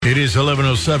It is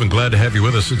 11:07. Glad to have you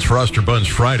with us. It's Frost or Buns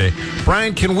Friday.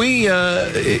 Brian, can we,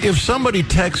 if somebody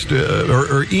texts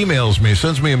or emails me,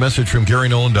 sends me a message from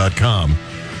GaryNolan.com,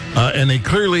 and they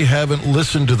clearly haven't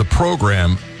listened to the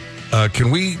program, can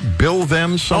we bill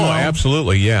them somehow? Oh,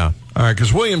 absolutely, yeah. All right,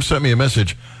 because William sent me a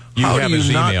message. You have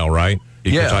his email, right?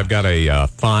 Because I've got a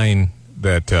fine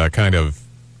that kind of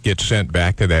gets sent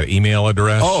back to that email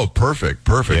address. Oh, perfect.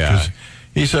 Yeah. 'Cause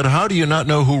he said, how do you not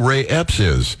know who Ray Epps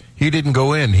is? He didn't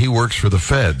go in. He works for the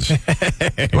feds.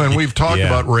 When we've talked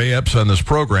about Ray Epps on this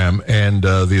program and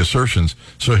the assertions,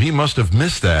 so he must have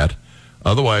missed that.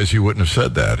 Otherwise, he wouldn't have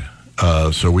said that.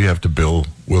 So we have to bill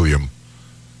William.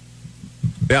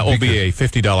 That will be a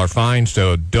 $50 fine,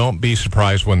 so don't be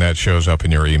surprised when that shows up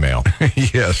in your email.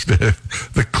 Yes,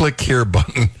 the click here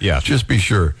button. Yes. Just be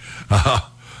sure. All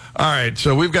right,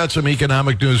 so we've got some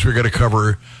economic news we're going to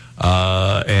cover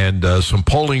and some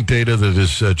polling data that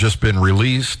has just been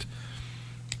released.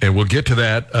 And we'll get to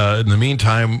that in the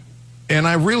meantime. And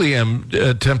I really am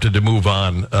tempted to move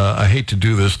on. I hate to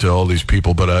do this to all these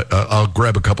people, but I'll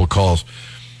grab a couple calls.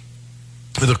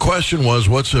 The question was,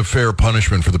 what's a fair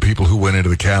punishment for the people who went into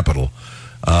the Capitol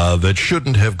that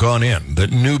shouldn't have gone in, that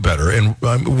knew better? And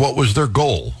what was their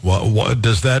goal?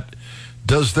 Does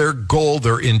their goal,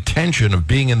 their intention of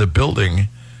being in the building,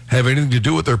 have anything to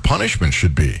do with their punishment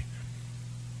should be?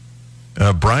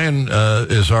 Brian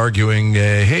is arguing,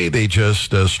 hey, they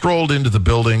just strolled into the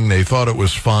building. They thought it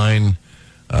was fine.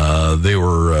 They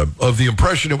were of the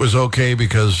impression it was okay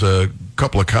because a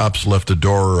couple of cops held a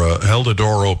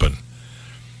door open.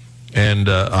 And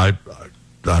I'm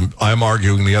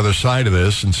arguing the other side of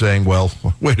this and saying, well,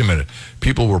 wait a minute.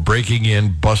 People were breaking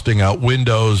in, busting out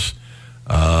windows.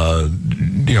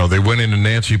 They went into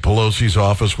Nancy Pelosi's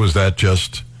office. Was that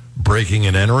just breaking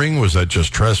and entering? Was that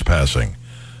just trespassing?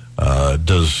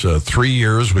 Does 3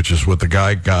 years, which is what the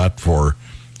guy got for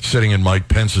sitting in Mike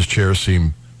Pence's chair,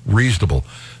 seem reasonable?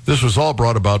 This was all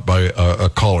brought about by a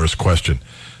caller's question.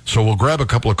 So we'll grab a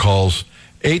couple of calls,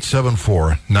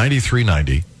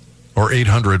 874-9390 or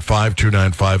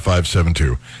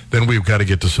 800-529-5572. Then we've got to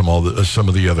get to some of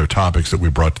the other topics that we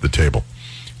brought to the table.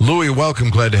 Louis,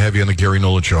 welcome. Glad to have you on the Gary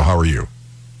Nolan Show. How are you?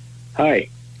 Hi.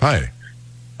 Hi.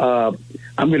 I'm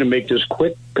going to make this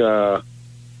quick.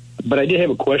 But I did have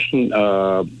a question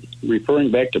referring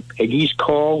back to Peggy's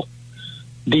call.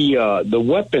 The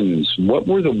weapons, what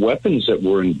were the weapons that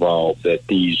were involved that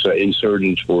these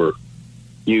insurgents were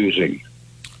using?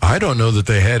 I don't know that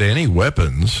they had any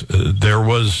weapons. There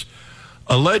was,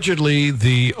 allegedly,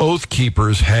 the Oath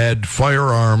Keepers had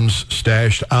firearms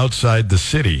stashed outside the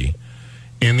city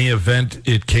in the event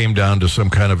it came down to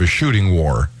some kind of a shooting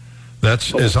war.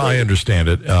 That's as I understand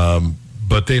it.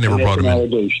 But they never brought them in.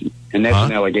 Allegation. And that's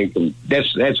an allegation.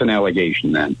 That's an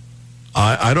allegation then.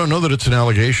 I don't know that it's an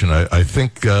allegation. I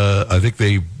think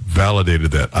they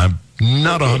validated that. I'm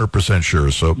not 100% sure.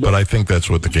 But I think that's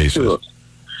what the case is.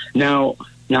 Now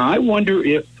I wonder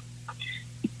if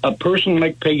a person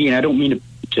like Peggy, and I don't mean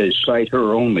to cite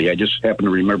her only. I just happen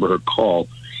to remember her call.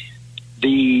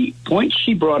 The points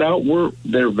she brought out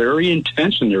they're very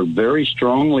intense and they're very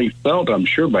strongly felt, I'm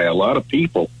sure, by a lot of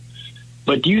people.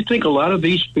 But do you think a lot of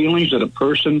these feelings that a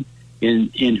person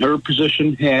in her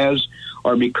position has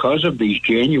are because of these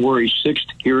January 6th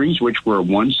hearings, which were a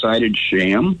one-sided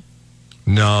sham?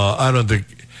 No, I don't think.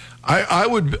 I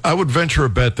would venture a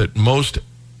bet that most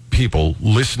people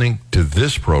listening to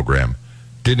this program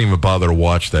didn't even bother to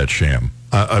watch that sham.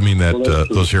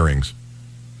 Those hearings.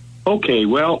 Okay,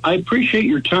 well, I appreciate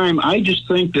your time. I just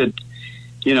think that,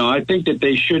 I think that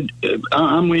they should.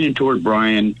 I'm leaning toward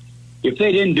Brian. If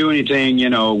they didn't do anything,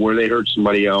 where they hurt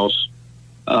somebody else,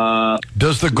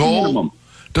 does the goal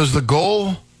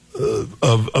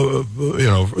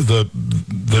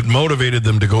that motivated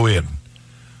them to go in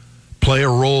play a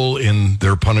role in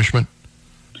their punishment?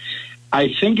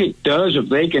 I think it does if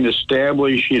they can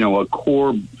establish, a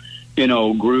core,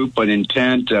 group, an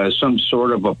intent, some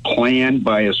sort of a plan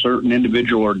by a certain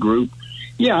individual or group.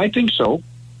 Yeah, I think so.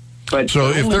 But so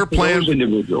if their plan,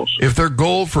 individuals, if their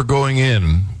goal for going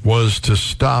in was to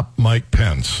stop Mike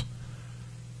Pence,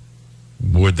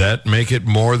 would that make it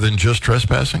more than just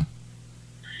trespassing?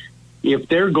 If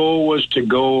their goal was to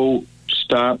go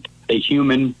stop a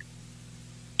human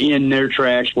in their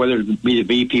tracks, whether it be the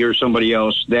VP or somebody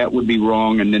else, that would be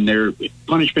wrong, and then their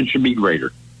punishment should be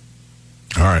greater.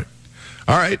 All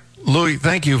right. Louis,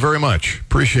 thank you very much.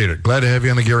 Appreciate it. Glad to have you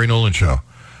on the Gary Nolan Show.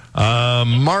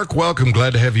 Mark, welcome.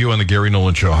 Glad to have you on the Gary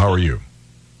Nolan Show. How are you?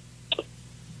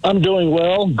 I'm doing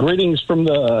well. Greetings from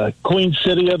the Queen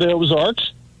City of the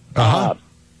Ozarks. Uh-huh.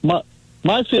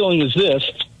 My feeling is this.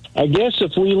 I guess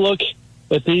if we look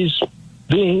at these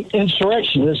being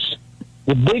insurrectionists,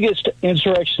 the biggest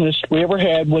insurrectionist we ever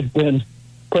had would have been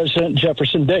President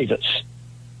Jefferson Davis.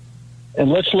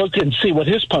 And let's look and see what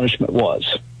his punishment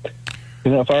was.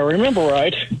 If I remember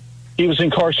right, he was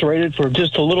incarcerated for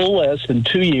just a little less than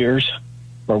 2 years,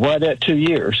 or right at 2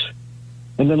 years,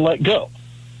 and then let go.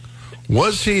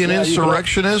 Was he an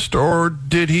insurrectionist, or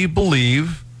did he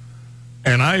believe,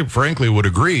 and I frankly would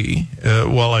agree,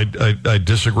 while I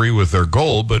disagree with their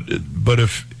goal, but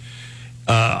if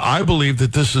I believe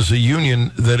that this is a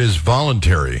union that is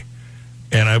voluntary,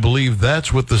 and I believe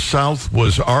that's what the South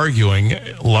was arguing,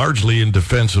 largely in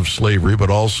defense of slavery, but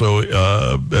also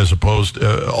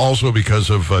also because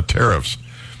of tariffs.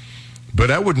 But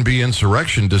that wouldn't be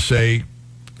insurrection to say,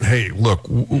 hey, look,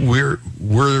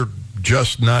 we're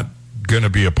just not going to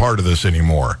be a part of this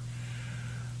anymore.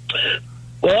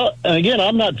 Well, again,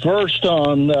 I'm not versed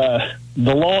on the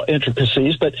law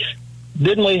intricacies, but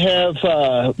didn't we have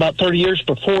about 30 years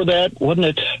before that, wasn't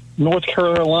it North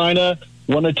Carolina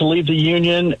wanted to leave the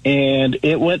Union, and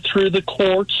it went through the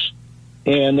courts,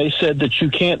 and they said that you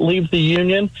can't leave the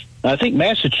Union? I think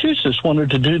Massachusetts wanted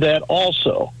to do that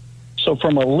also. So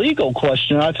from a legal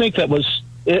question, I think it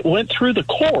went through the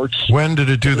courts. When did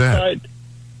it do that?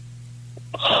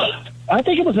 I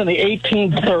think it was in the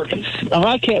 1830s.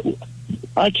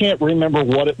 I can't remember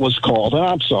what it was called, and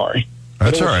I'm sorry.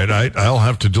 That's all right. I'll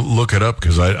have to look it up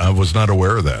because I was not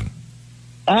aware of that.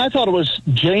 I thought it was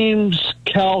James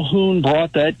Calhoun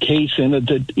brought that case in. It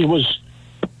had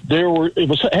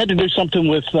to do something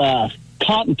with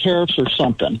cotton tariffs or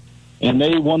something, and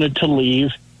they wanted to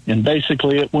leave. And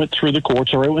basically, it went through the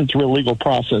courts, or it went through a legal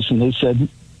process, and they said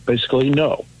basically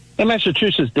no. And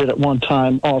Massachusetts did at one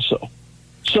time also.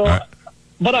 So,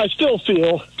 but I still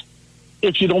feel,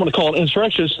 if you don't want to call it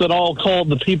insurrectionists, that I'll call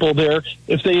the people there,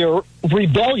 if they are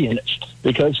rebellionists,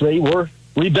 because they were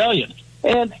rebellion.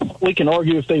 And we can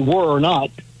argue if they were or not,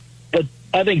 but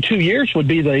I think 2 years would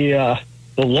be the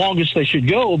longest they should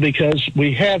go, because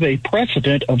we have a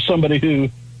precedent of somebody who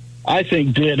I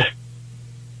think did,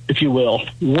 if you will,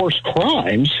 worse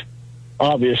crimes.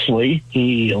 Obviously,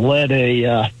 he led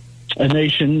a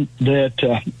nation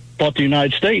that fought the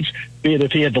United States, be it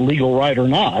if he had the legal right or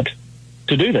not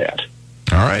to do that.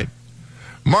 All right.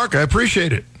 Mark, I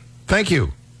appreciate it. Thank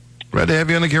you. Glad to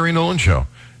have you on the Gary Nolan Show.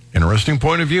 Interesting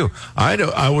point of view.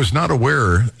 I was not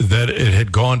aware that it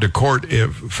had gone to court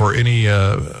for any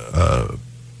at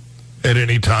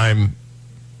any time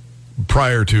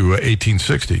prior to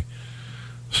 1860.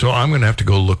 So I'm going to have to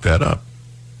go look that up,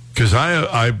 because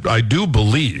I do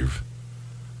believe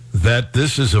that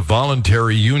this is a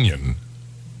voluntary union,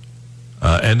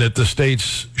 and that the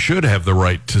states should have the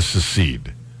right to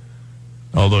secede.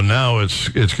 Although now it's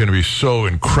going to be so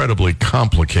incredibly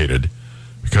complicated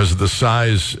because of the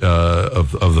size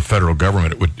of the federal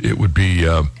government. It would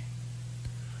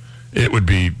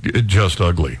be just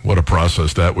ugly. What a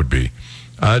process that would be.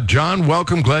 John,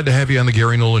 welcome. Glad to have you on the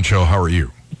Gary Nolan Show. How are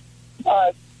you?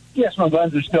 Yes, my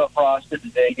buns are still frosted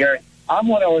today, Gary. I'm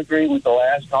going to agree with the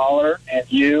last caller and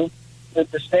you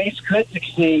that the states could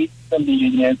succeed from the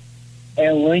Union.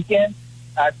 And Lincoln,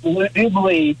 I do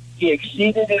believe he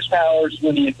exceeded his powers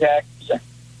when he attacked the South.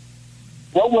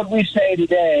 What would we say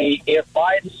today if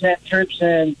Biden sent troops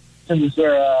in to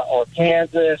Missouri or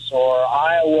Kansas or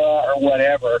Iowa or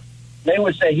whatever? They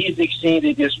would say he's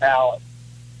exceeded his powers.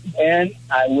 And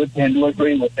I would tend to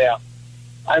agree with them.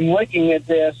 I'm looking at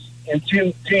this in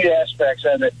two aspects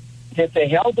of it. If they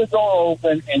held the door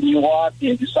open and you walked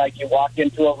in, just like you walk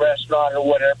into a restaurant or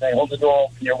whatever, they hold the door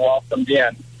open, you're welcomed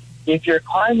in. If you're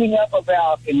climbing up a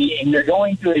balcony and you're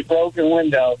going through a broken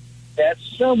window,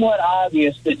 that's somewhat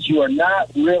obvious that you are not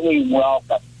really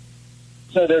welcome.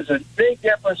 So there's a big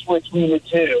difference between the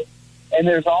two. And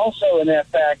there's also an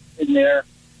effect in there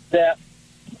that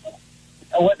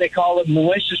what they call it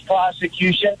malicious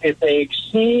prosecution. If they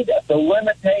exceed the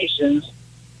limitations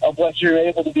of what you're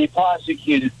able to be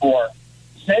prosecuted for.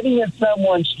 Sitting in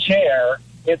someone's chair,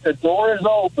 if the door is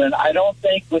open, I don't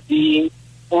think would be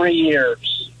 3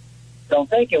 years. Don't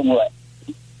think it would.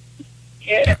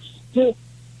 It's too,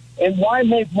 and why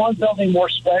make one building more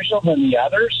special than the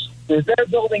others? Is their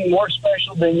building more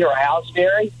special than your house,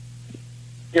 Gary?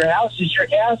 Your house is your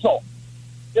castle.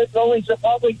 This building's a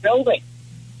public building.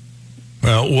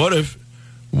 Well,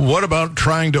 what about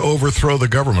trying to overthrow the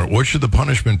government? What should the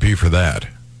punishment be for that?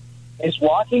 Is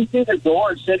walking through the door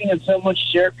and sitting in someone's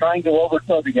chair trying to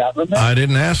overthrow the government? I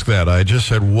didn't ask that. I just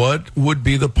said, what would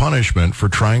be the punishment for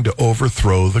trying to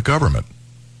overthrow the government?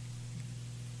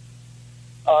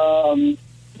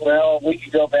 Well, we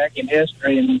could go back in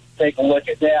history and take a look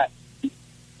at that.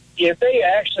 If they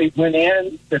actually went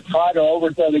in to try to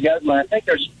overthrow the government, I think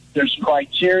there's There's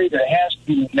criteria that has to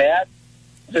be met.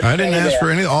 I didn't ask for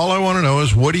any. All I want to know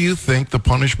is, what do you think the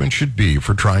punishment should be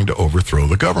for trying to overthrow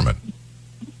the government?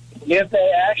 If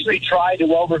they actually try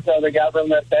to overthrow the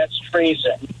government, that's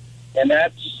treason. And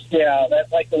that's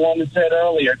like the one that said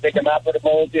earlier, pick them up with a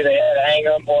bullet to the head, hang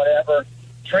them, whatever.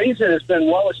 Treason has been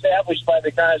well established by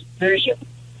the Constitution.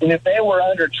 And if they were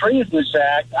under Treasonous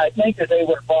Act, I think that they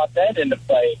would have brought that into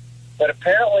play. But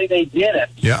apparently they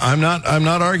didn't. Yeah, I'm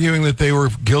not arguing that they were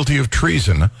guilty of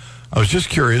treason. I was just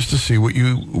curious to see what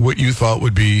you thought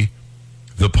would be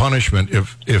the punishment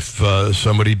if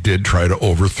somebody did try to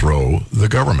overthrow the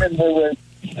government.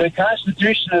 The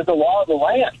Constitution is the law of the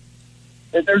land.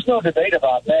 There's no debate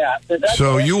about that.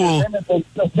 So you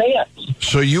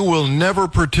will never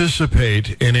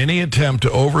participate in any attempt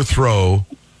to overthrow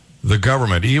the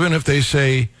government, even if they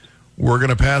say, we're going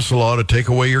to pass a law to take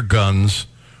away your guns.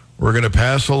 We're going to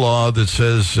pass a law that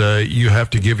says you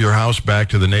have to give your house back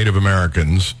to the Native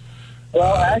Americans.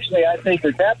 Well, actually, I think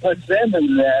that puts them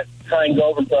in that trying to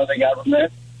overthrow the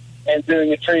government and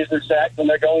doing a treasonous act when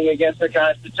they're going against the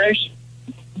Constitution.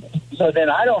 So then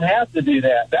I don't have to do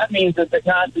that. That means that the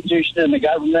Constitution and the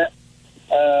government,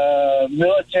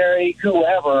 military,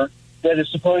 whoever, that is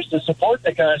supposed to support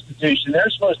the Constitution, they're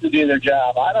supposed to do their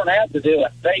job. I don't have to do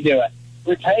it. They do it.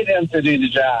 We pay them to do the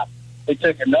job. They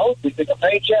took a note. They took a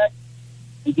paycheck.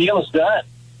 The deal is done.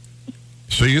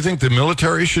 So you think the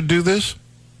military should do this?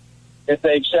 If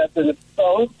they accept the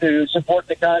oath to support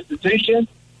the Constitution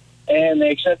and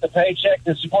they accept the paycheck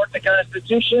to support the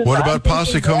Constitution. What about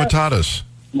posse comitatus?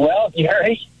 Well,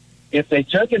 Gary, if they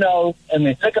took an oath and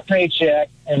they took a paycheck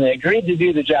and they agreed to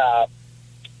do the job,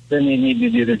 then they need to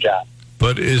do their job.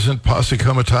 But isn't posse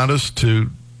comitatus to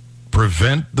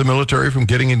prevent the military from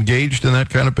getting engaged in that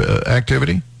kind of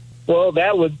activity? Well,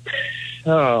 that would...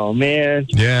 Oh, man.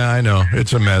 Yeah, I know.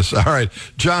 It's a mess. All right.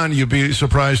 John, you'd be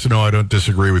surprised to know I don't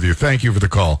disagree with you. Thank you for the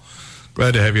call.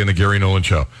 Glad to have you on the Gary Nolan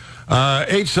Show.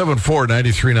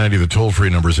 874-9390. The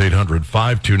toll-free number is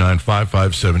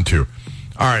 800-529-5572.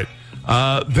 All right.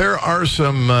 There are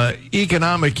some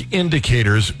economic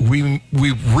indicators we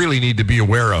really need to be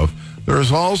aware of.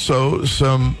 There's also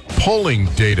some polling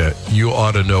data you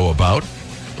ought to know about.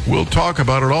 We'll talk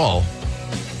about it all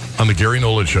on the Gary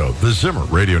Nolan Show, the Zimmer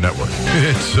Radio Network.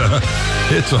 It's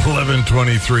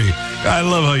 11:23. I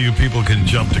love how you people can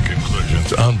jump to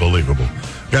conclusions. Unbelievable.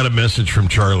 Got a message from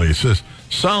Charlie. It says,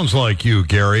 sounds like you,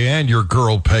 Gary, and your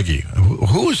girl, Peggy.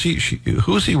 Who is he?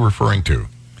 Who is he referring to?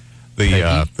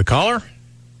 The caller?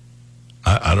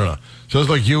 I don't know. Sounds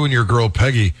like you and your girl,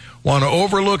 Peggy, want to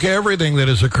overlook everything that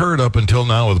has occurred up until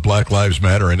now with Black Lives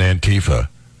Matter and Antifa.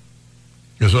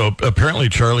 So apparently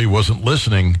Charlie wasn't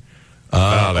listening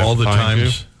all the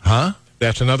times. Huh?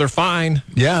 That's another fine.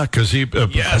 Yeah, because he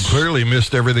clearly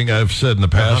missed everything I've said in the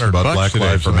past about Black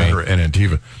Lives Matter and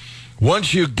Antifa.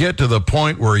 Once you get to the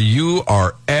point where you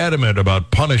are adamant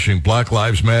about punishing Black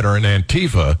Lives Matter and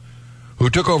Antifa, who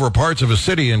took over parts of a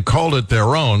city and called it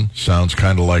their own, sounds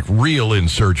kind of like real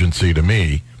insurgency to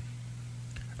me,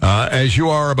 as you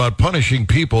are about punishing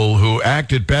people who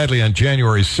acted badly on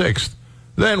January 6th,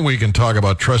 then we can talk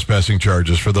about trespassing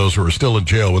charges for those who are still in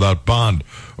jail without bond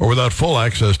or without full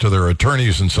access to their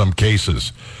attorneys in some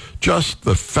cases. Just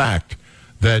the fact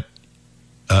that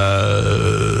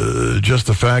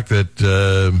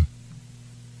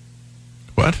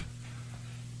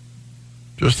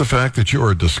you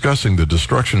are discussing the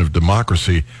destruction of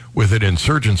democracy with an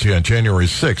insurgency on January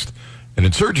 6th, an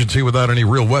insurgency without any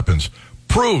real weapons,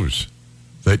 proves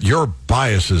that your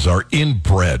biases are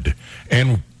inbred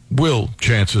and will,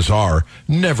 chances are,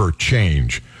 never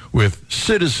change with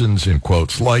citizens, in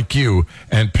quotes, like you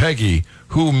and Peggy,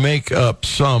 who make up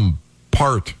some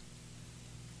part,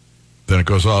 then it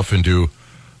goes off into,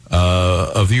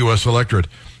 of the U.S. electorate.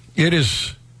 It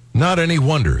is not any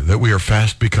wonder that we are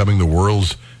fast becoming the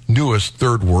world's newest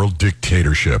third world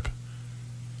dictatorship.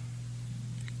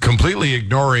 Completely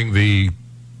ignoring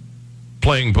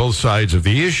playing both sides of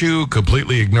the issue,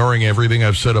 completely ignoring everything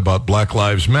I've said about Black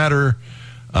Lives Matter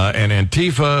and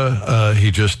Antifa, he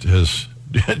just has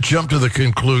jumped to the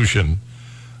conclusion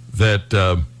that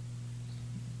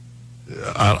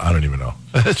I don't even know.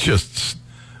 It's just,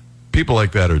 people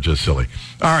like that are just silly.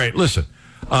 All right, listen,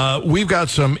 we've got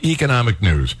some economic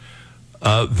news.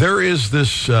 There is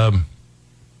this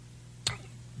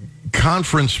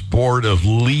Conference Board of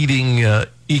leading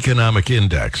economic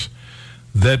index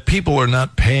that people are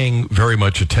not paying very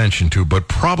much attention to, but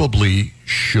probably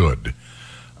should,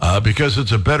 because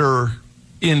it's a better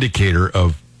indicator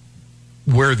of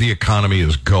where the economy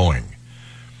is going.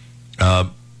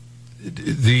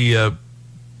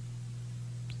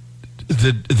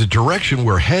 the direction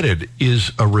we're headed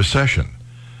is a recession.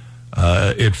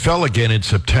 It fell again in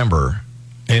September,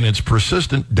 and its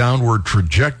persistent downward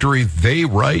trajectory, they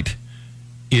write,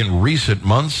 in recent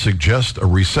months suggests a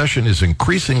recession is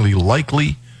increasingly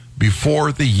likely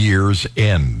before the year's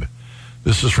end.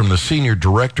 This is from the senior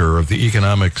director of the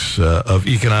economics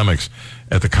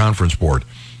at the Conference Board.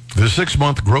 The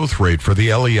 6-month growth rate for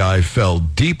the LEI fell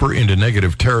deeper into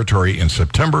negative territory in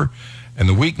September, and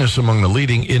the weakness among the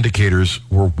leading indicators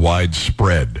were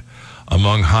widespread.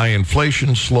 Among high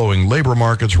inflation, slowing labor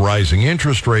markets, rising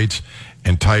interest rates,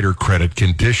 and tighter credit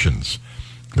conditions.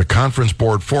 The Conference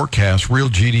Board forecasts real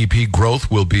GDP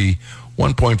growth will be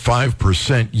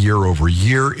 1.5% year over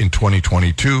year in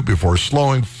 2022 before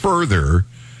slowing further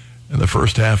in the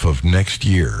first half of next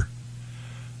year.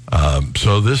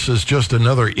 So this is just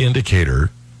another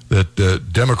indicator that the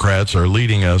Democrats are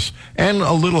leading us, and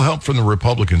a little help from the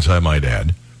Republicans, I might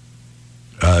add,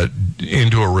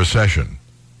 into a recession.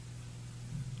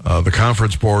 The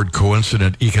Conference Board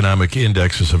Coincident Economic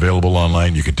Index is available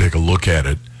online. You can take a look at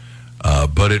it.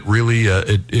 But it really,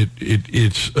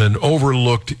 it's an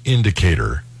overlooked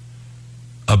indicator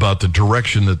about the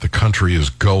direction that the country is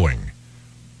going.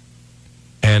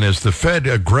 And as the Fed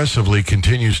aggressively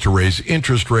continues to raise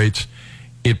interest rates,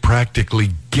 it practically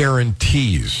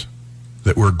guarantees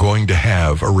that we're going to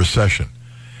have a recession.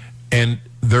 And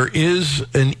there is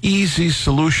an easy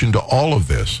solution to all of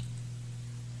this.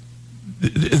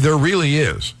 There really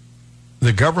is.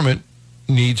 The government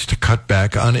needs to cut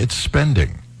back on its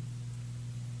spending.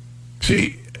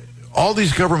 See, all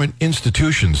these government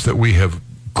institutions that we have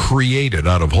created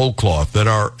out of whole cloth that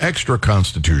are extra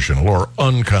constitutional or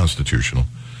unconstitutional,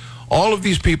 all of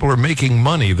these people are making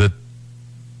money that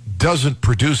doesn't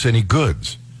produce any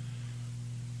goods.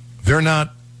 They're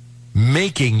not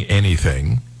making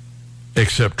anything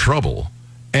except trouble,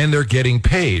 and they're getting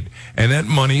paid, and that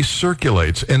money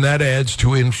circulates, and that adds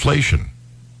to inflation.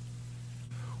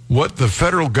 What the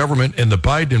federal government and the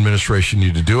Biden administration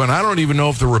need to do, and I don't even know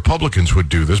if the Republicans would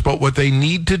do this, but what they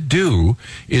need to do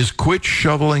is quit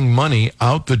shoveling money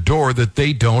out the door that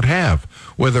they don't have,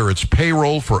 whether it's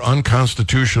payroll for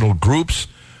unconstitutional groups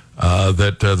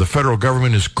that the federal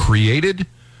government has created,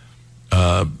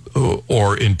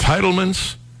 or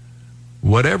entitlements,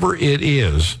 whatever it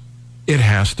is, it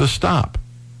has to stop.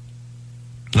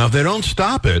 Now, if they don't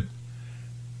stop it,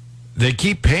 they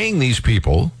keep paying these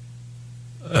people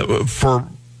for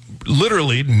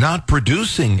literally not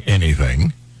producing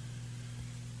anything,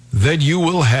 then you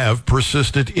will have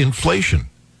persistent inflation.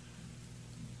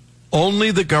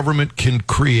 Only the government can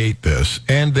create this,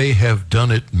 and they have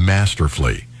done it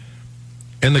masterfully.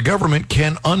 And the government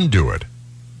can undo it.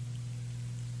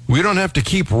 We don't have to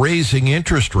keep raising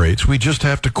interest rates. We just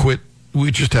have to quit. We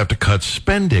just have to cut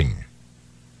spending.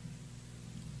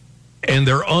 And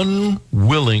they're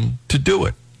unwilling to do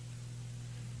it.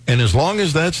 And as long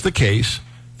as that's the case,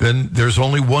 then there's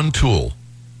only one tool,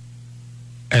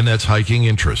 and that's hiking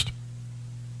interest.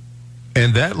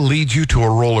 And that leads you to a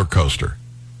roller coaster.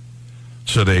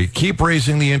 So they keep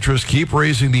raising the interest, keep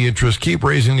raising the interest, keep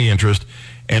raising the interest,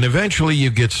 and eventually you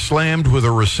get slammed with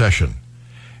a recession.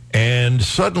 And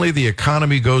suddenly the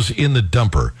economy goes in the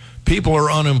dumper. People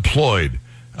are unemployed.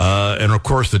 And of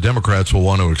course, the Democrats will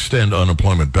want to extend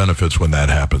unemployment benefits when that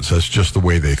happens. That's just the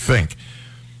way they think.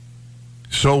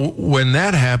 So when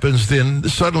that happens, then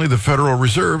suddenly the Federal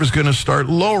Reserve is going to start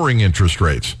lowering interest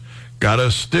rates. Got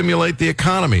to stimulate the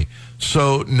economy.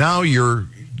 So now you're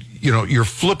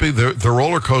flipping, the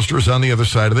roller coaster is on the other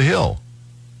side of the hill.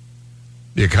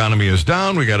 The economy is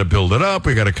down. We got to build it up.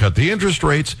 We got to cut the interest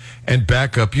rates, and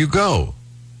back up you go.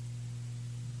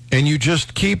 And you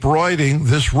just keep riding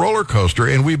this roller coaster,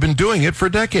 and we've been doing it for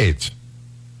decades.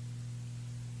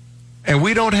 And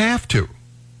we don't have to.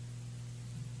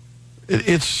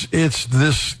 It's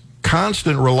this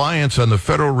constant reliance on the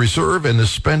Federal Reserve and the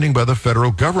spending by the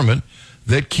federal government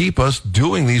that keep us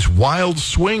doing these wild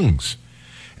swings.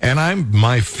 And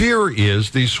my fear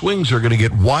is these swings are going to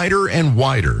get wider and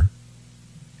wider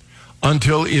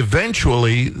until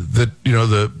eventually the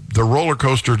roller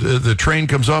coaster, the train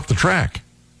comes off the track.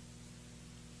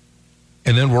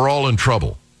 And then we're all in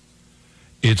trouble.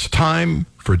 It's time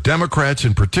for Democrats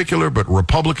in particular, but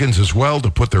Republicans as well, to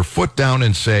put their foot down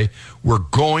and say, we're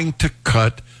going to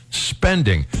cut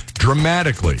spending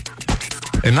dramatically.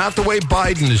 And not the way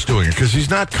Biden is doing it, because he's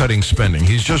not cutting spending.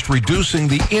 He's just reducing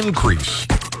the increase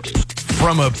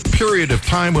from a period of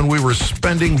time when we were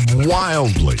spending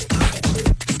wildly.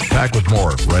 Back with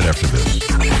more right after this.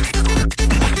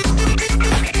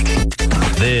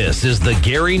 This is the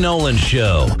Gary Nolan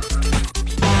Show.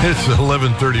 It's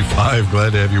 11:35.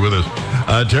 Glad to have you with us.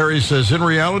 Terry says, in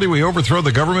reality, we overthrow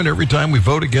the government every time we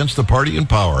vote against the party in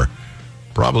power.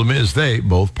 Problem is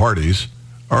both parties,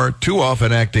 are too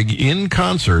often acting in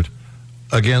concert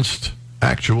against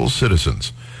actual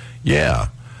citizens. Yeah.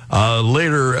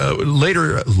 Latest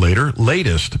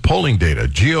polling data.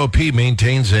 GOP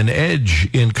maintains an edge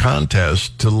in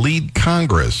contest to lead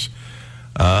Congress.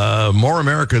 More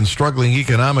Americans struggling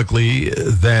economically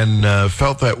than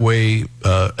felt that way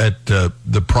at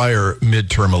the prior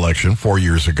midterm election 4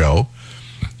 years ago.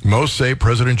 Most say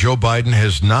President Joe Biden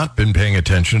has not been paying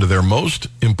attention to their most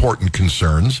important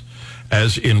concerns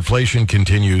as inflation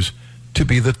continues to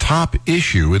be the top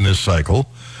issue in this cycle.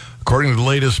 According to the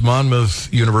latest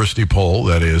Monmouth University poll,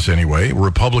 that is anyway,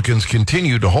 Republicans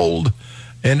continue to hold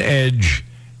an edge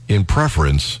in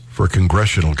preference for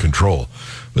congressional control.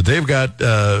 But they've got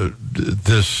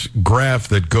this graph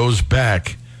that goes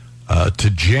back to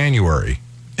January,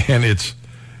 and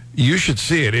you should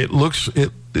see it. It looks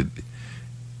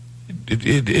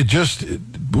it just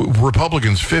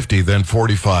Republicans 50, then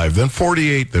 45, then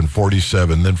 48, then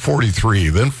 47, then 43,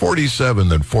 then 47,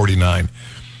 then 49.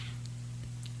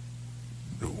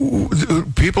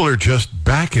 People are just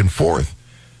back and forth.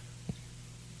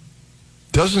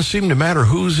 Doesn't seem to matter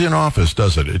who's in office,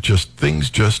 does it? Things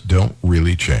just don't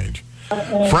really change.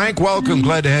 Frank, welcome.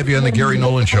 Glad to have you on the Gary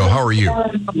Nolan Show. How are you?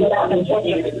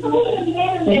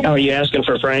 Are you asking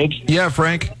for Frank? Yeah,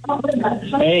 Frank.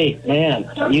 Hey, man,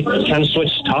 you kind of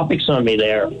switched topics on me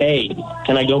there. Hey,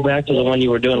 can I go back to the one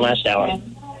you were doing last hour?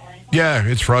 Yeah,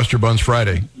 it's Froster Buns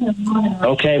Friday.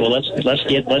 Okay, well let's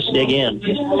dig in.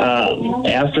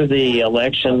 After the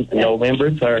election,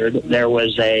 November 3rd, there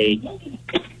was a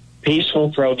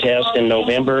peaceful protest in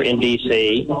November in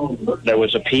D.C. There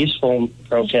was a peaceful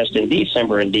protest in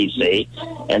December in D.C.,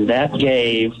 and that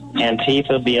gave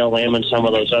Antifa, BLM, and some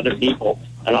of those other people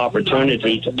an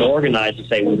opportunity to organize and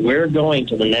say, we're going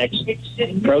to the next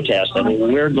protest, and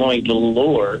we're going to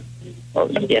lure or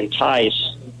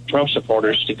entice Trump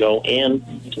supporters to go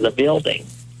into the building.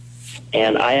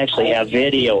 And I actually have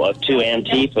video of two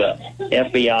Antifa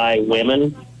FBI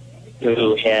women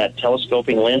who had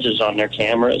telescoping lenses on their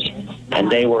cameras, and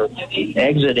they were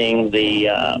exiting they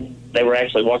were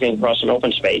actually walking across an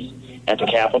open space at the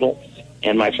Capitol,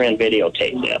 and my friend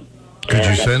videotaped them. Could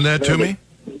you send that to me?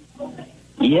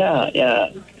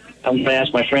 Yeah. I'm going to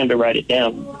ask my friend to write it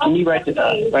down. Can you write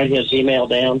his email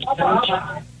down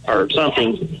or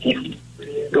something?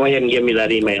 Go ahead and give me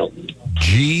that email.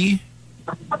 G.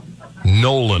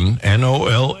 Nolan,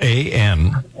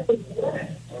 Nolan,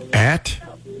 at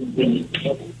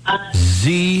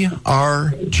zrgmail.com.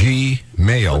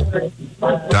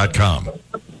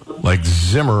 Like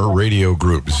Zimmer Radio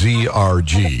Group, zrgmail.com.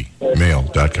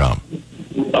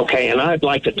 Okay, and I'd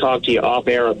like to talk to you off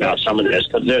air about some of this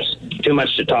because there's too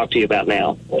much to talk to you about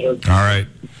now. All right.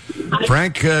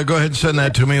 Frank, go ahead and send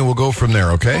that to me and we'll go from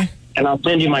there, okay? And I'll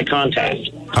send you my contact.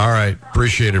 All right.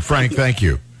 Appreciate it. Frank, thank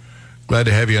you. Glad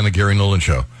to have you on the Gary Nolan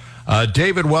Show.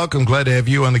 David, welcome. Glad to have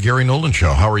you on the Gary Nolan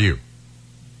Show. How are you?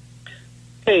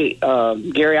 Hey,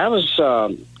 Gary, I was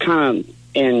kind of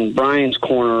in Brian's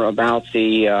corner about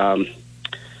the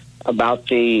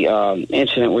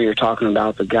incident where you're talking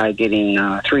about the guy getting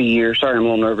 3 years. Sorry, I'm a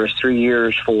little nervous. 3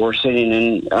 years for sitting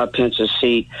in Pence's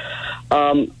seat.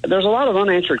 There's a lot of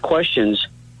unanswered questions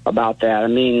about that. I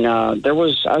mean, I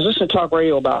was listening to talk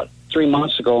radio about 3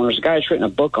 months ago, and there's a guy that's written a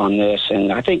book on this,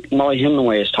 and I think Molly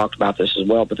Hemingway has talked about this as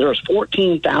well, but there was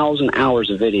 14,000 hours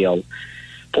of video.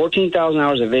 14,000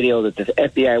 hours of video that the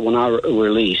FBI will not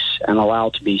release and allow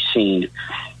to be seen.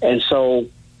 And so,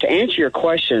 to answer your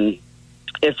question,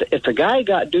 if the guy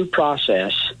got due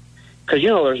process, because,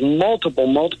 there's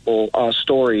multiple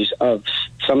stories of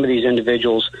some of these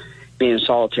individuals being in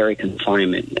solitary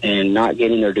confinement and not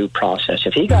getting their due process.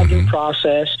 If he got due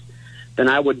process, then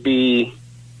I would be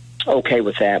okay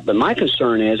with that. But my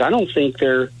concern is I don't think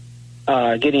they're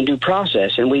getting due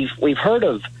process. And we've heard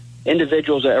of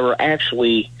individuals that were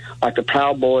actually, like the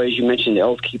Proud Boys, you mentioned the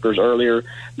Oath Keepers earlier.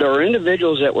 There were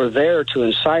individuals that were there to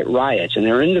incite riots, and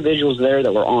there were individuals there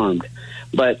that were armed.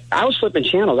 But I was flipping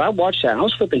channels. I watched that. I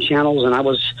was flipping channels, and I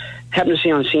happened to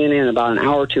see on CNN about an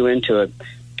hour or two into it.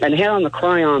 And they had on the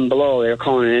Cryon below, they were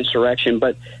calling it an insurrection,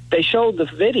 but they showed the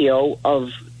video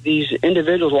of these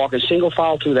individuals walking single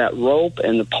file through that rope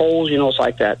and the poles, it's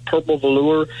like that purple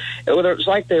velour. It was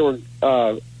like they were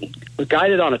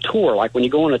guided on a tour, like when you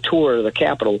go on a tour to the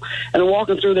Capitol, and they're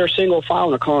walking through their single file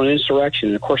and they're calling it insurrection.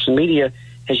 And of course, the media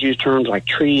has used terms like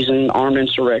treason, armed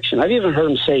insurrection. I've even heard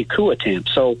them say coup attempt.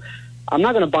 So I'm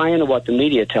not going to buy into what the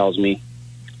media tells me.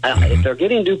 If they're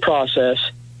getting due process,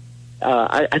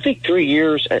 I think 3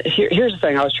 years. Here's the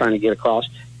thing I was trying to get across.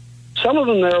 Some of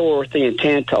them there were with the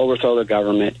intent to overthrow the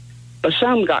government, but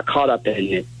some got caught up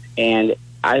in it. And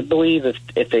I believe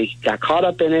if they got caught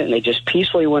up in it and they just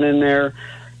peacefully went in there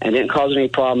and didn't cause any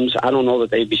problems, I don't know that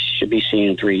they should be seen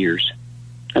in 3 years.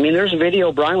 I mean, there's a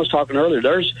video, Brian was talking earlier,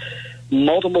 there's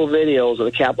multiple videos of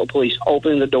the Capitol Police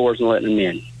opening the doors and letting them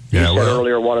in. Yeah, you said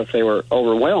earlier, what if they were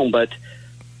overwhelmed? But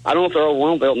I don't know if they're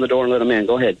overwhelmed, they open the door and let them in.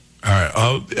 Go ahead. All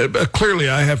right. Clearly,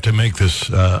 I have to make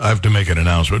this. I have to make an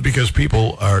announcement because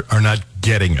people are not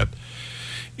getting it.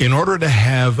 In order to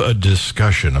have a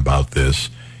discussion about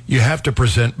this, you have to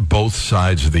present both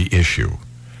sides of the issue.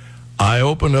 I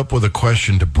opened up with a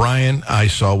question to Brian. I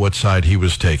saw what side he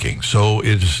was taking. So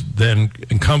it's then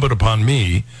incumbent upon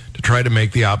me to try to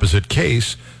make the opposite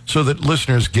case so that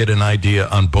listeners get an idea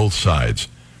on both sides.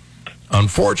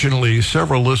 Unfortunately,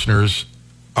 several listeners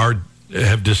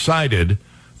have decided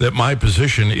that my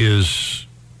position is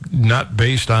not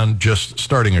based on just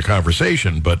starting a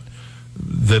conversation, but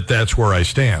that's where I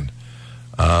stand.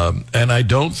 And I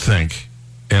don't think,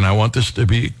 and I want this to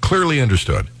be clearly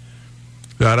understood,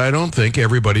 that I don't think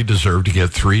everybody deserved to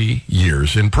get 3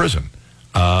 years in prison.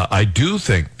 I do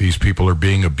think these people are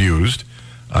being abused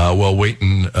while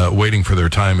waiting for their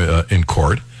time in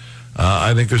court.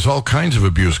 I think there's all kinds of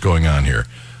abuse going on here.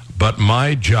 But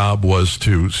my job was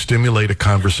to stimulate a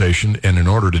conversation, and in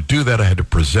order to do that, I had to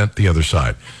present the other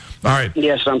side. All right.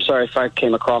 Yes, I'm sorry if I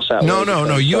came across that way.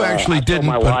 No, you actually didn't.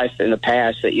 I told my wife in the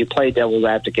past that you play devil's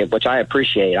advocate, which I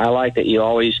appreciate. I like that you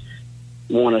always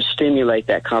want to stimulate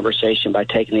that conversation by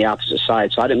taking the opposite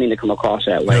side. So I didn't mean to come across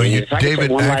that way. No, if I could say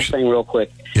one last thing real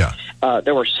quick. Yeah.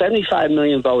 There were 75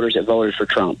 million voters that voted for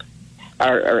Trump,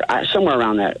 or somewhere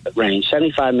around that range,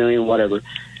 75 million, whatever.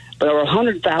 But there were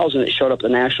 100,000 that showed up at the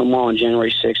National Mall on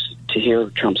January 6th to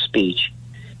hear Trump's speech.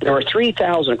 There were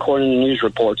 3,000, according to news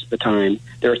reports at the time.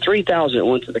 There were 3,000 that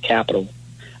went to the Capitol.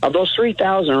 Of those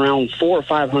 3,000, around 400 or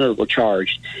 500 were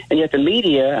charged. And yet the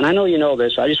media, and I know you know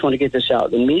this, I just want to get this out,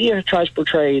 the media tries to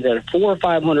portray that 400 or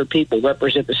 500 people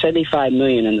represent the 75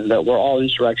 million and that we're all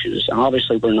insurrectionists. And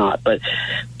obviously we're not, but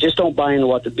just don't buy into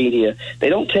what the media, they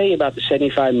don't tell you about the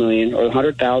 75 million or the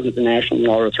 100,000 at the National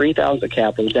Mall or 3,000 at the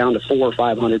Capitol, down to 400 or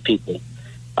 500 people.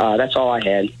 That's all I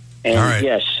had. And right.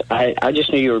 Yes, I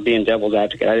just knew you were being devil's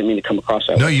advocate. I didn't mean to come across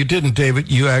that way. No, you didn't, David.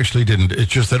 You actually didn't.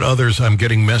 It's just that others, I'm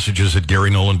getting messages at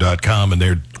GaryNolan.com, and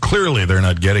they're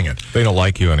not getting it. They don't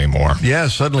like you anymore. Yeah,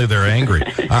 suddenly they're angry.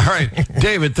 All right.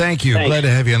 David, thank you. Thanks. Glad to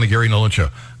have you on the Gary Nolan Show.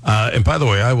 And by the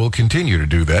way, I will continue to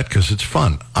do that because it's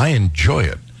fun. I enjoy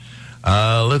it.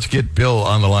 Let's get Bill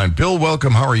on the line. Bill,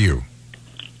 welcome. How are you?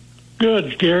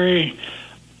 Good, Gary.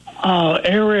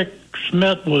 Eric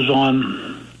Smith was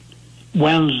on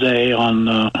Wednesday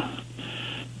on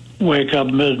Wake Up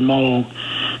Mid-Mo,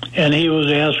 and he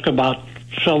was asked about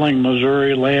selling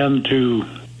Missouri land to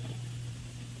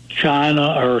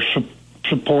China or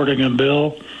supporting a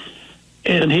bill,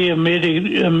 and he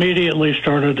immediately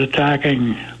started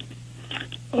attacking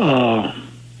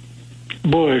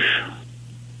Bush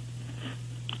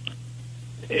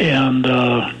and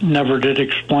never did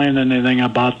explain anything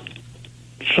about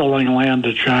selling land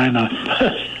to China.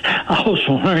 I was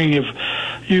wondering if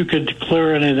you could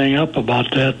clear anything up about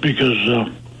that, because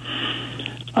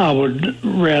I would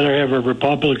rather have a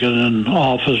Republican in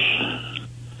office,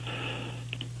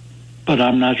 but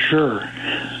I'm not sure.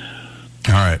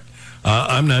 All right.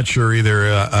 I'm not sure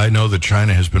either. I know that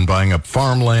China has been buying up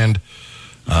farmland.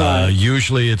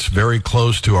 Usually it's very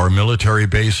close to our military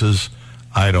bases.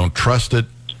 I don't trust it.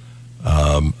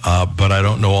 But I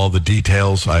don't know all the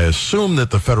details. I assume that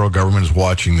the federal government is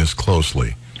watching this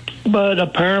closely. But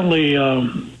apparently,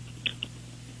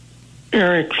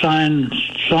 Eric signed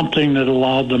something that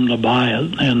allowed them to buy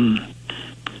it, and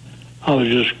I was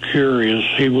just curious.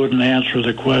 He wouldn't answer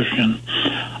the question.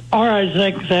 All right,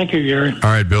 thank you, Gary.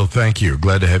 All right, Bill, thank you.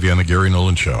 Glad to have you on the Gary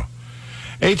Nolan Show.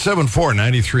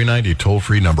 874-9390,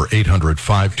 toll-free number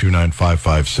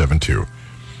 800-529-5572.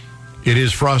 It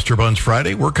is Froster Buns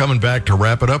Friday. We're coming back to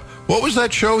wrap it up. What was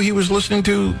that show he was listening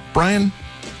to, Brian?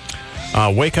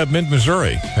 Wake Up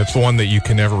Mid-Missouri. That's the one that you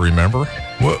can never remember.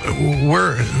 Some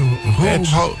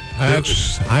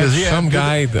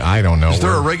guy that I don't know. Is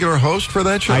there a regular host for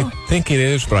that show? I think it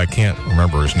is, but I can't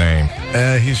remember his name.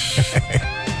 He's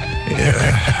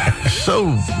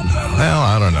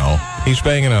I don't know. He's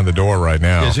banging on the door right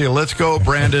now. Is he? Let's go,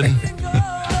 Brandon.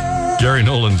 Gary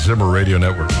Nolan, Zimmer Radio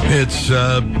Network. It's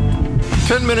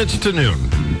 10 minutes to noon,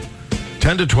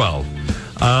 10 to 12.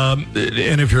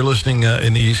 And if you're listening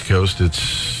in the East Coast,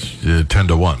 it's 10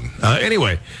 to 1.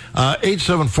 Anyway,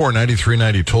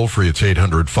 874-9390, toll free. It's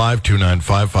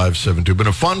 800-529-5572. Been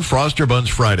a fun Frost Your Buns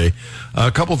Friday.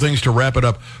 A couple things to wrap it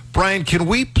up. Brian, can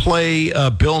we play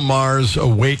Bill Maher's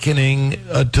Awakening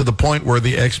to the point where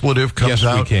the expletive comes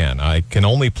out? Yes, we can. I can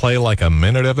only play like a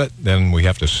minute of it, then we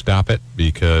have to stop it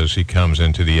because he comes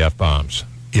into the F-bombs.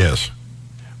 Yes.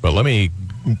 But let me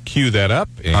cue that up.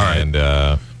 And,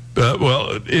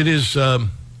 well, it is...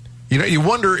 you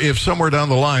wonder if somewhere down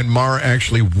the line Maher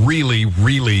actually really,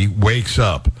 really wakes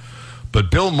up.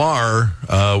 But Bill Maher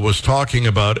was talking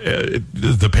about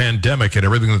the pandemic and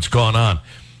everything that's gone on.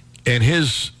 And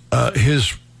his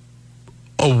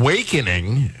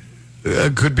awakening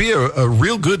could be a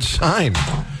real good sign.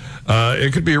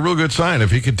 It could be a real good sign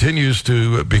if he continues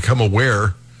to become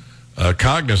aware,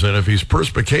 cognizant. If he's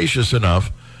perspicacious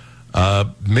enough,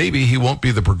 maybe he won't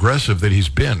be the progressive that he's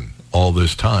been all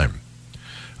this time.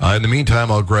 In the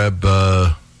meantime, I'll grab...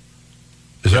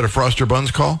 is that a Frost Your Buns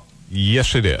call?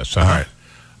 Yes, it is. All right.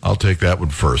 I'll take that one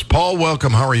first. Paul,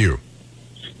 welcome. How are you?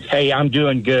 Hey, I'm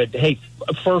doing good. Hey,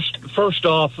 first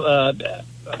off,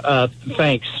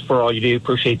 thanks for all you do.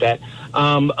 Appreciate that.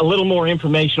 A little more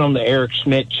information on the Eric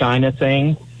Schmidt China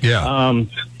thing. Yeah.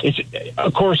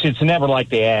 It's never like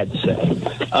the ads say.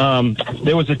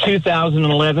 There was a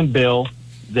 2011 bill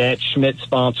that Schmidt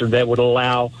sponsored that would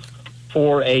allow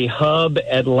for a hub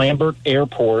at Lambert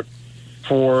Airport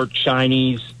for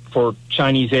Chinese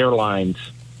airlines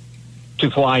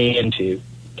to fly into.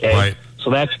 Okay? Right. So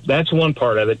that's one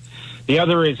part of it. The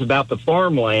other is about the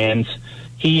farmlands.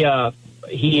 He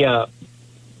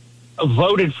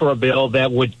voted for a bill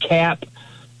that would cap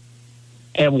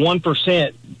at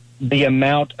 1% the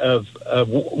amount of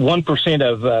 1%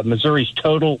 of Missouri's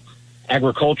total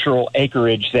agricultural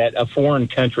acreage that a foreign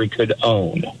country could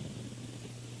own.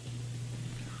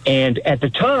 And at the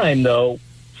time, though,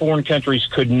 foreign countries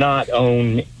could not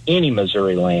own any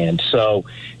Missouri land. So,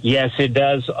 yes, it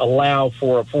does allow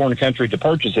for a foreign country to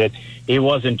purchase it. It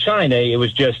wasn't China. It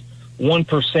was just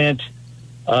 1%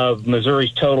 of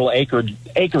Missouri's total acreage.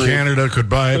 Canada could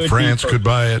buy it. France could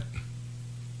buy it.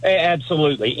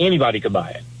 Absolutely. Anybody could buy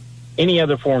it. Any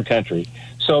other foreign country.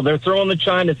 So they're throwing the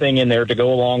China thing in there to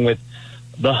go along with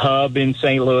the hub in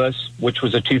St. Louis, which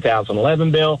was a 2011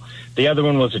 bill. The other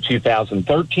one was a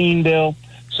 2013 bill.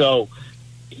 So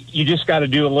you just got to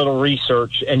do a little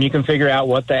research, and you can figure out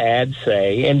what the ads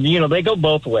say. And, they go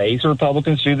both ways. The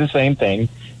Republicans do the same thing.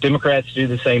 Democrats do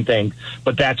the same thing.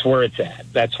 But that's where it's at.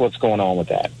 That's what's going on with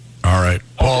that. All right.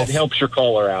 Paul, it helps your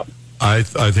caller out. I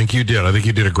think you did. I think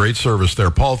you did a great service there.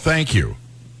 Paul, thank you.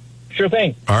 Sure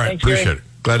thing. All right. Thanks, appreciate Gary.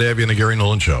 it. Glad to have you in the Gary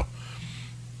Nolan Show.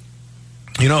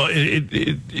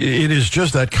 It is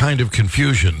just that kind of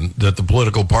confusion that the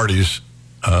political parties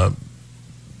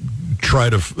try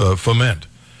to foment.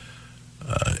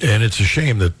 And it's a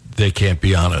shame that they can't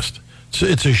be honest. So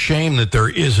it's a shame that there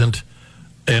isn't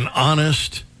an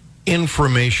honest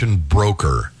information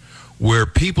broker where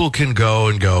people can go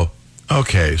and go,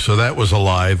 okay, so that was a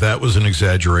lie. That was an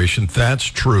exaggeration. That's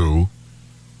true.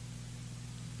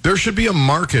 There should be a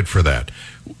market for that.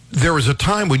 There was a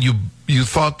time when you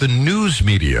thought the news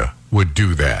media would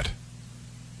do that,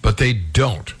 but they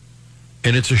don't.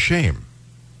 And it's a shame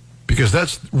because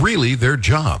that's really their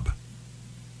job.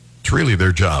 It's really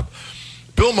their job.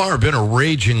 Bill Maher been a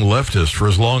raging leftist for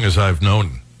as long as I've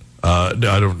known. I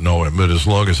don't know him, but as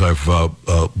long as I've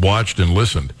watched and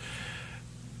listened.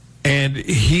 And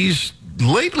he's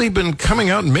lately been coming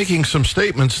out and making some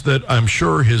statements that I'm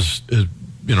sure his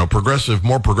more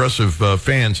progressive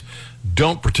fans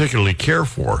don't particularly care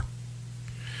for.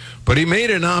 But he made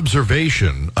an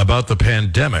observation about the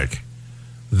pandemic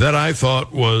that I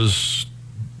thought was,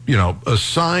 a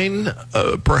sign,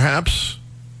 perhaps,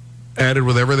 added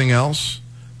with everything else,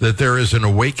 that there is an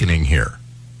awakening here.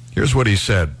 Here's what he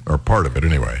said, or part of it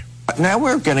anyway. Now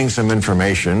we're getting some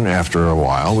information after a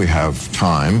while. We have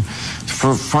time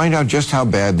to find out just how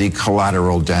bad the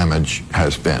collateral damage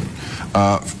has been.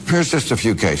 Here's just a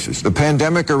few cases. The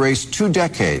pandemic erased 2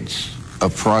 decades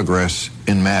of progress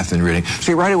in math and reading.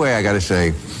 See, right away I got to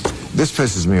say, this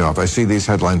pisses me off. I see these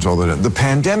headlines all the time. The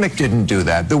pandemic didn't do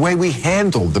that. The way we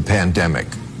handled the pandemic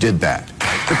did that.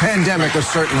 The pandemic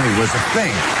certainly was a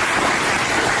thing.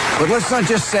 But let's not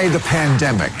just say the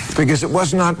pandemic, because it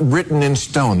was not written in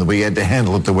stone that we had to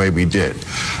handle it the way we did.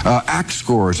 ACT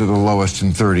scores are the lowest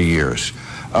in 30 years.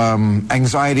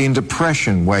 Anxiety and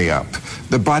depression way up.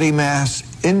 The body mass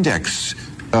index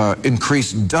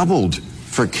doubled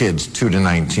for kids 2 to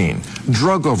 19.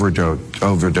 Drug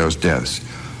overdose deaths.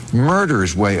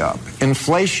 Murders way up.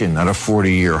 Inflation at a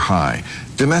 40-year high.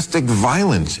 Domestic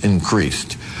violence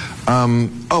increased.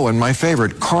 And my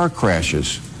favorite, car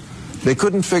crashes. They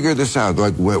couldn't figure this out.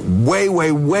 Like, way,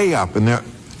 way, way up. And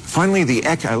finally,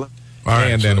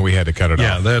 then we had to cut it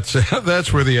off. Yeah,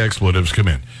 that's where the expletives come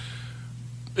in.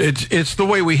 It's the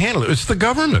way we handle it. It's the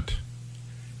government.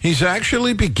 He's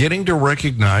actually beginning to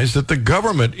recognize that the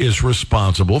government is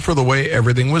responsible for the way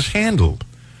everything was handled.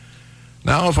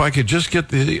 Now, if I could just get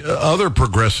the other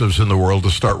progressives in the world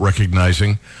to start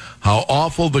recognizing how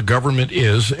awful the government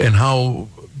is and how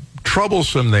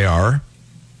troublesome they are,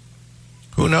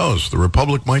 who knows? The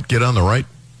Republic might get on the right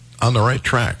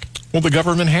track. Well, the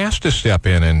government has to step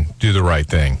in and do the right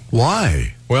thing.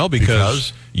 Why? Well,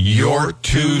 because you're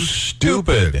too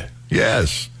stupid.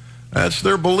 Yes, that's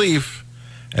their belief.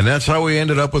 And that's how we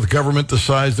ended up with government the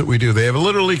size that we do. They have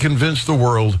literally convinced the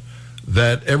world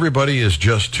that everybody is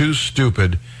just too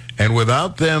stupid, and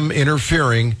without them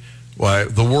interfering, why,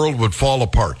 the world would fall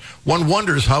apart. One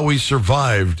wonders how we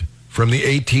survived from the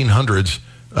 1800s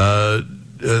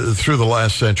through the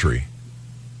last century.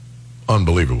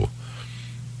 Unbelievable.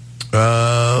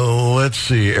 Let's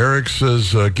see. Eric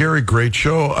says, Gary, great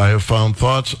show. I have found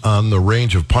thoughts on the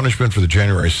range of punishment for the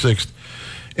January 6th.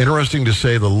 Interesting to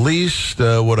say the least.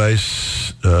 What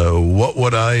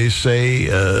would I say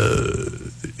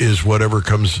is whatever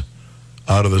comes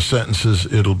out of the sentences.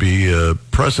 It'll be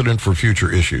precedent for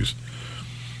future issues.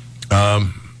 All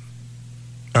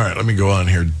right, let me go on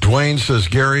here. Dwayne says,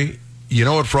 Gary, you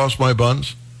know what frosts my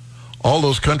buns? All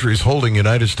those countries holding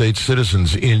United States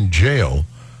citizens in jail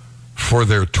for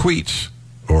their tweets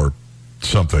or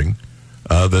something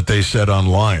that they said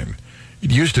online. It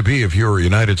used to be if you were a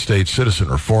United States citizen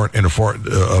or a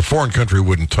foreign country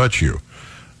wouldn't touch you.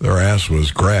 Their ass was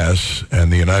grass,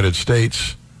 and the United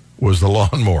States was the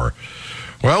lawnmower.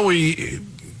 Well, we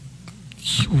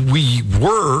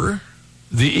were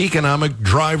the economic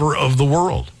driver of the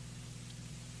world.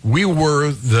 We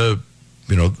were the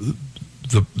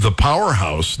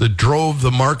powerhouse that drove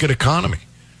the market economy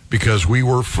because we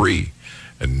were free,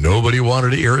 and nobody wanted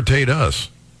to irritate us.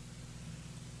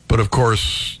 But of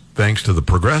course, thanks to the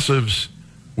progressives,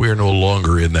 we are no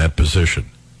longer in that position.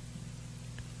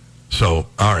 So,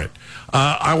 all right.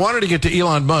 I wanted to get to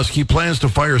Elon Musk. He plans to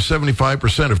fire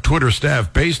 75% of Twitter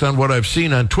staff. Based on what I've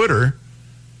seen on Twitter,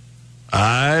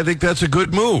 I think that's a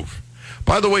good move.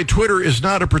 By the way, Twitter is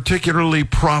not a particularly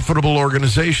profitable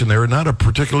organization. They're not a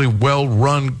particularly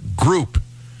well-run group.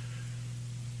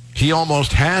 He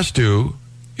almost has to,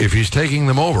 if he's taking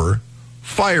them over,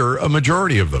 fire a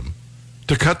majority of them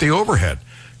to cut the overhead,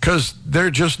 because they're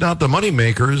just not the money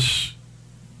makers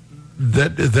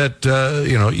that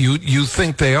you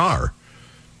think they are.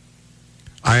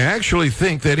 I actually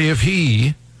think that if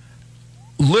he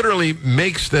literally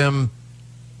makes them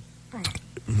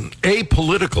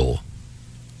apolitical,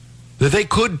 that they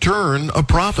could turn a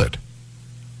profit.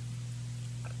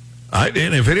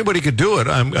 And if anybody could do it,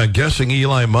 I'm guessing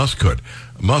Elon Musk could.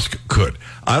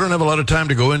 I don't have a lot of time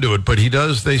to go into it, but he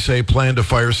does, they say, plan to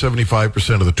fire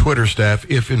 75% of the Twitter staff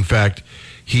if, in fact,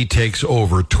 he takes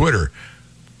over Twitter.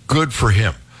 Good for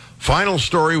him. Final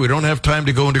story, we don't have time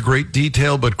to go into great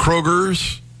detail, but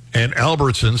Kroger's and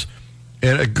Albertsons,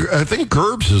 and I think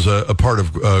Gerb's is a part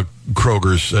of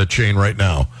Kroger's chain right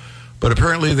now, but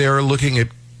apparently they are looking at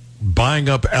buying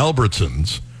up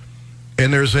Albertsons,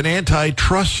 and there's an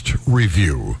antitrust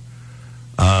review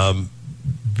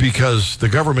because the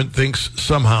government thinks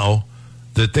somehow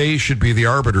that they should be the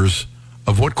arbiters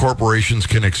of what corporations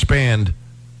can expand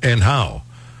and how.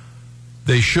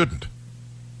 They shouldn't.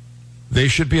 They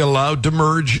should be allowed to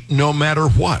merge no matter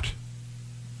what.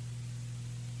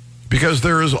 Because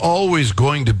there is always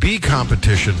going to be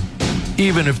competition,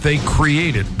 even if they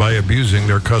create it by abusing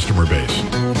their customer base.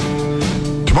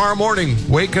 Tomorrow morning,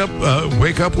 wake up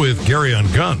with Gary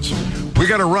on guns. We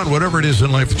got to run whatever it is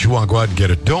in life that you want. Go out and get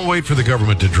it. Don't wait for the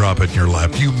government to drop it in your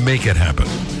lap. You make it happen.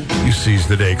 You seize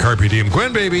the day. Carpe diem.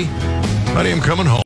 Gwen, baby. Honey, I'm coming home.